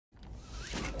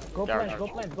Go plant, go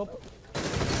plant, go.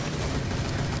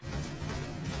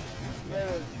 Yeah.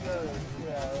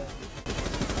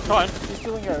 Fine. He's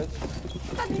doing yours.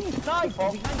 Not inside,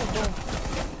 behind the door.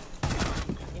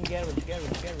 In garage.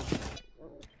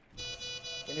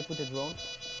 Can you put a drone?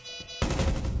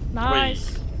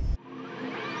 Nice.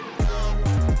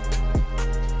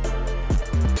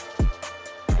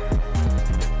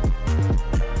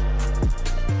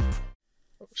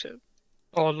 Oh shit.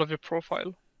 Oh, I love your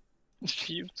profile. It's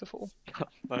beautiful.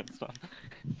 Thanks, man.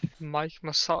 Mike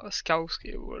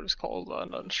Maskowski, what it's called,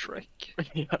 and then Shrek.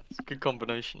 Yeah, it's a good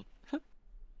combination.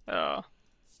 Yeah.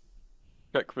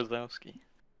 Jack Krasowski.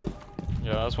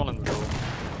 Yeah, that's one in the middle.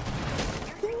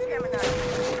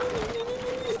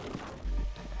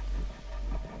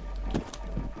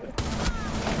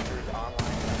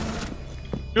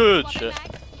 Good shit.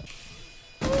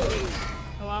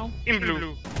 Oh, wow. In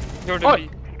blue. You're the B.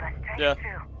 Yeah.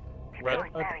 Red.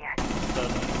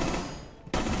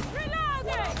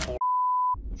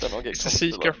 It's a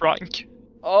secret rank.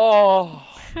 Oh.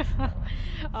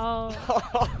 Oh.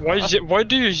 Why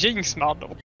do you jinx, man?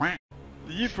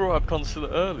 You brought up consular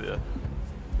earlier.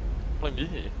 Blame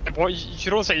me. Why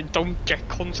you don't say don't get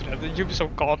consular? You'll be so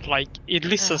godlike. It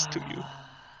listens to you.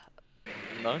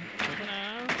 No. No.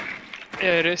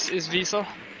 Yeah, it is. It's Visa.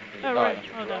 Oh, right.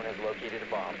 Hold on.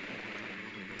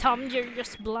 Tom, you're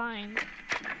just blind.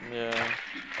 Yeah.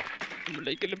 I'm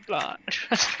legally blind.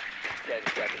 10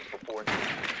 seconds before.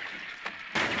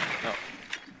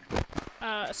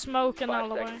 Smoke and all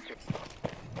the way.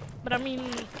 But I mean,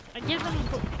 I give them.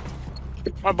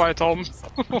 Bye bye, Tom.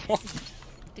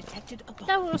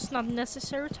 That was not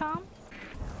necessary, Tom.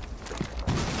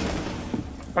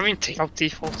 I mean, take out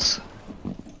defaults.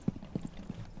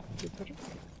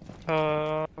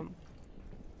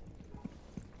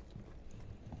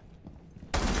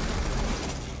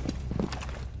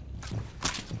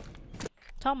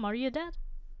 Tom, are you dead?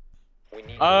 We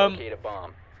need to locate a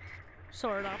bomb.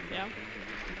 Sort of, yeah.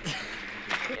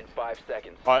 In 5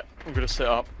 seconds. Alright, I'm gonna sit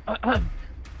up.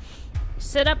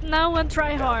 Sit up now and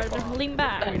try hard. Lean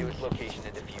back. Go to its location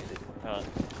and defuse it. Alright.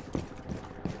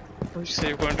 What you say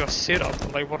you're going to a sit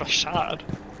up? Like, what a shad.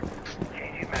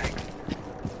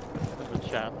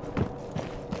 Chat.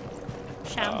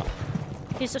 Champ.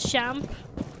 He's a champ.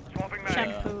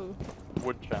 Shampoo.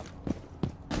 Wood champ.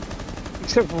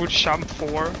 It's a wood champ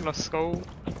 4. Let's go.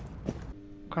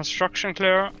 Construction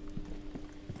clear.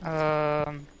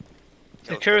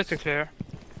 Security clear.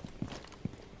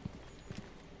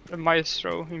 The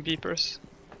maestro in beepers.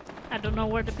 I don't know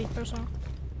where the beepers are.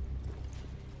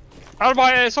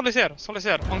 Alba, Solis here.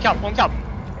 On cam.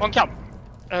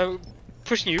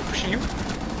 Pushing you.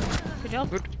 Good job.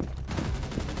 Good.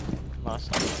 Nice.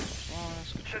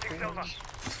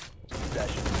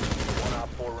 Possession. 1 op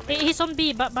 4 remaining. He's on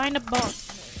B, but behind the box.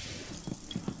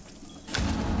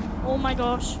 Oh my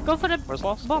gosh. Go for the Where's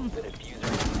last? bomb. The diffuser.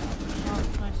 Oh,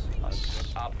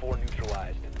 nice. Op 4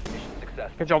 neutralized. Mission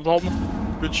successful. Good job, Tom.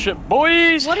 Good shit,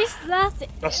 boys! What is that?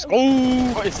 Let's go!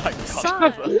 What is that?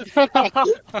 Son.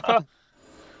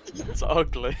 It's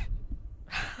ugly.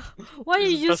 Why are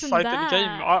you Best using sight that? in the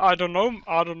game. I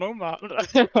don't know, man.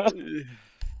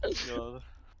 God.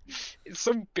 It's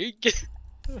so big.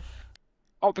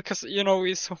 Oh, because, you know,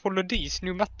 it's Holidays,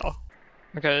 new meta.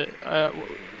 Okay,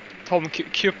 Tom,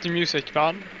 cue up the music,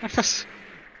 man.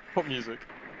 What music?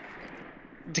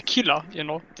 The killer, you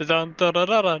know. The dun dun dun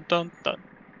dun dun dun.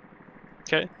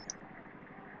 Okay.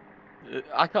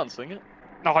 I can't sing it.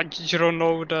 No, you don't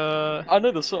know the... I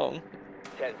know the song.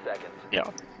 10 seconds. Yeah.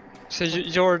 So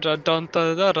you're the dun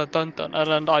dun dun dun dun dun, and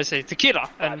then I say tequila,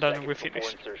 and 5 then seconds we before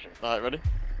finish. insertion. Okay, Alright, ready?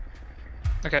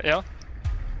 yeah.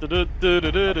 Bomb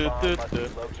must be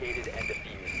located and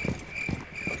defused.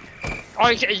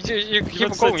 Okay, you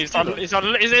keep on going.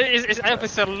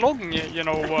 It's a long, you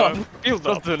know, build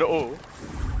up. Not doing it all.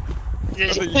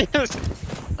 Yes. You're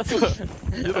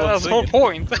the one That's the whole singing.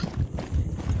 point.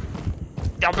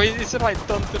 Yeah, but it's like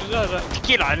dun dun dun dun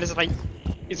tequila, and it's like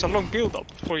it's a long build up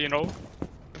for, you know,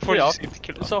 before Yeah, you see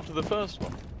tequila. it's after the first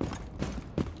one.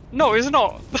 No, it's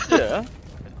not. Yeah.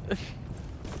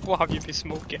 What have you been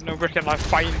smoking? No, where can I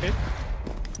find it?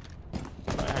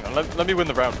 Right, hang on, let me win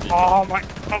the round. Oh my!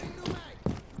 Oh.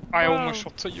 I almost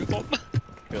shot to you, Tom.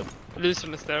 Good.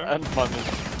 Lucian is there. And my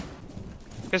move.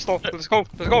 Pistol, let's go!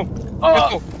 Oh! Let's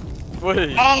go!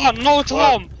 Wait. Ah, no,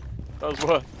 Tom! That was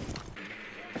worth.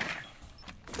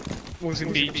 Was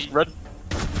in B. Red.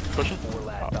 Pushing. 4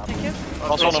 last op. Thank you.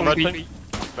 Last one on red B. ping.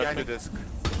 Red ping. desk.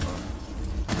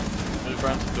 Move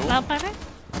round to the door. Lamp maybe?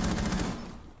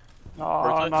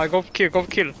 Ah, no, go kill,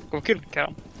 Kajan.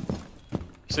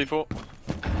 C4.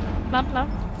 Lamp.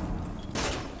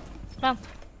 Lamp.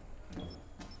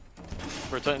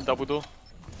 Rotating double door.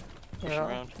 Pushing Yeah.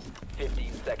 around.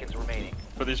 15 seconds remaining.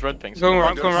 For these red pings. Going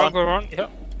around, going around, going around. Yeah.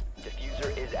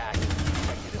 Diffuser is active.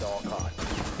 Protected at all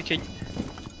costs. Okay.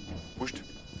 Pushed.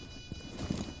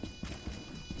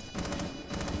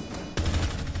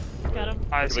 Got him.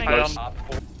 Nice, Big Kajan. close. Op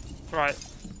 4 Right.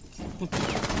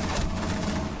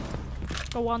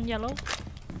 Go one yellow.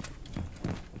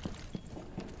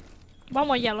 One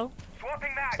more yellow.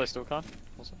 Stay still, Khan.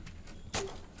 Also.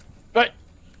 Right.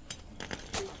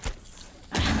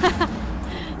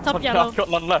 Top yellow. I've got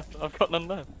none left. I've got none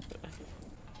left.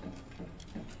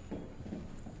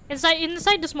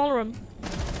 Inside the small room.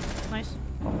 Nice.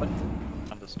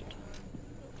 Understood.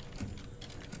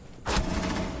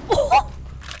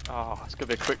 Oh, it's gonna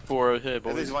be a quick bore here,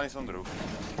 This boys. one is on the roof.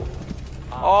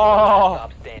 Oh!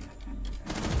 Op stand.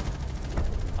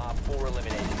 Op 4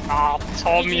 eliminated. Ah,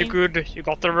 Tom, you GG. good. You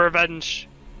got the revenge.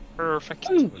 Perfect.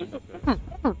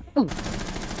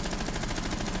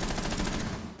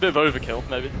 Bit of overkill,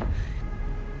 maybe.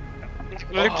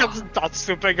 Look at that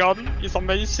super gun. It's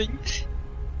amazing.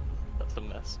 That's a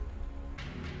mess.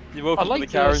 You're I welcome like to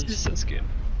the the Karens. season skin.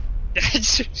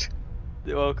 Yeah,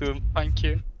 You're welcome. thank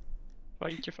you.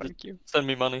 Thank you, thank you. Send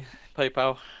me money.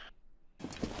 PayPal.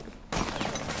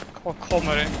 Vad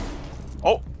kommer det?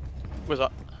 Oh! Where's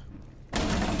that?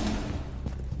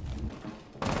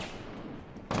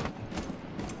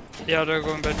 Yeah, they're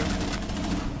going bedroom.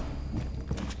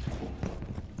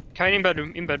 Kind in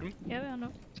bedroom, in bedroom. Yeah, I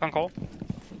know. Sound call.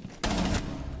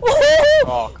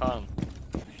 Oh, Khan.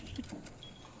 Is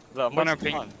that a One monster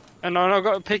ping. Khan? No,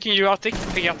 go, picking you attic,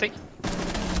 picking attic.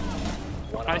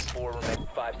 One Nice. Op 4 remaining.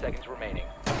 5 seconds remaining.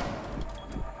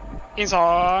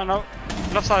 Inside, no.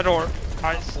 Left side door.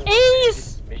 Nice.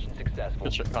 Ace! Mission successful.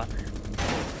 Good shit, Khan.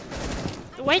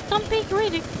 Wait, don't be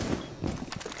greedy.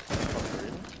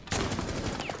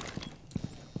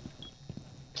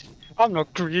 I'm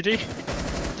not greedy.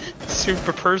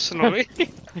 Super personally.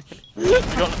 You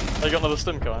got another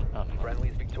stim, Khan? Oh, no.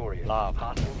 Friendly's victorious. Love.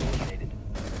 Hostiles eliminated.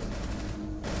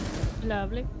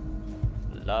 Lovely.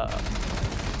 Love.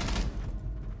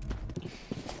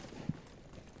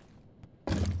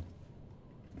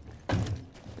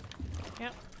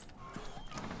 Yep.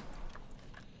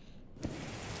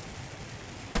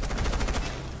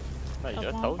 There you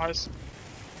go, Top one. told you. Nice.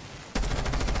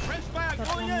 Got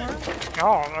one more.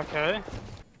 Oh, okay.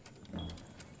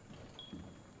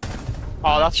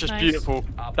 Oh, that's just Nice. beautiful.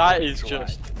 Op That 4 is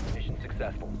neutralized. just... Mission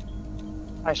successful.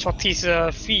 I shot his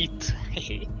feet.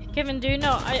 Kevin, do you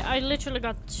know I literally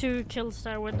got 2 kills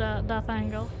there with that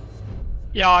angle.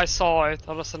 Yeah, I saw it.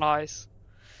 That was nice.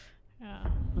 Yeah.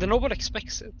 Then nobody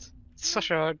expects it. It's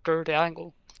such a dirty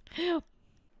angle.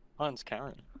 Mine's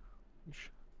Karen.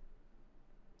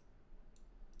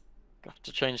 Got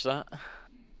to change that.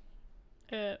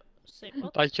 Say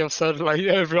what? Like you said, like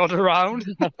every other round.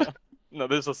 No,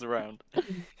 this was the round.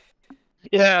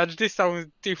 Yeah, this sounds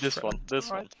different. This one. This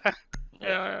one. right?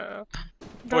 Yeah.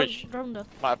 Drone, Oi. drone that.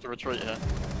 Might have to retreat here.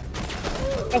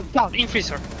 Oh god,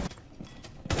 increaser.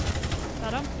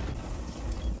 Got him.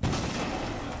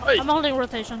 Hey! I'm holding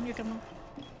rotation, you can move.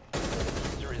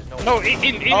 There is No,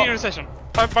 in Oh. intersection.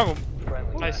 Bam.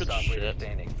 Friendly Nice. last operator Shit.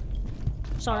 standing.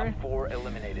 Sorry. Op 4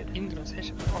 eliminated.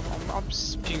 Intersection. I'm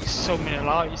spewing so many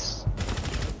lies.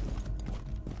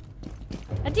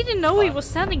 I didn't know he was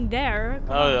standing there.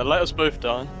 Oh yeah, let us both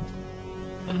die.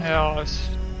 Yeah,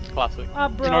 Classic. Ah,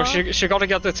 bro. you know, she gotta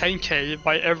get the 10k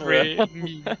by every Yeah.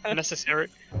 means necessary.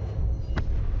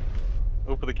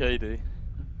 All for the KD.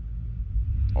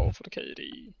 Oh, for the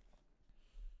KD.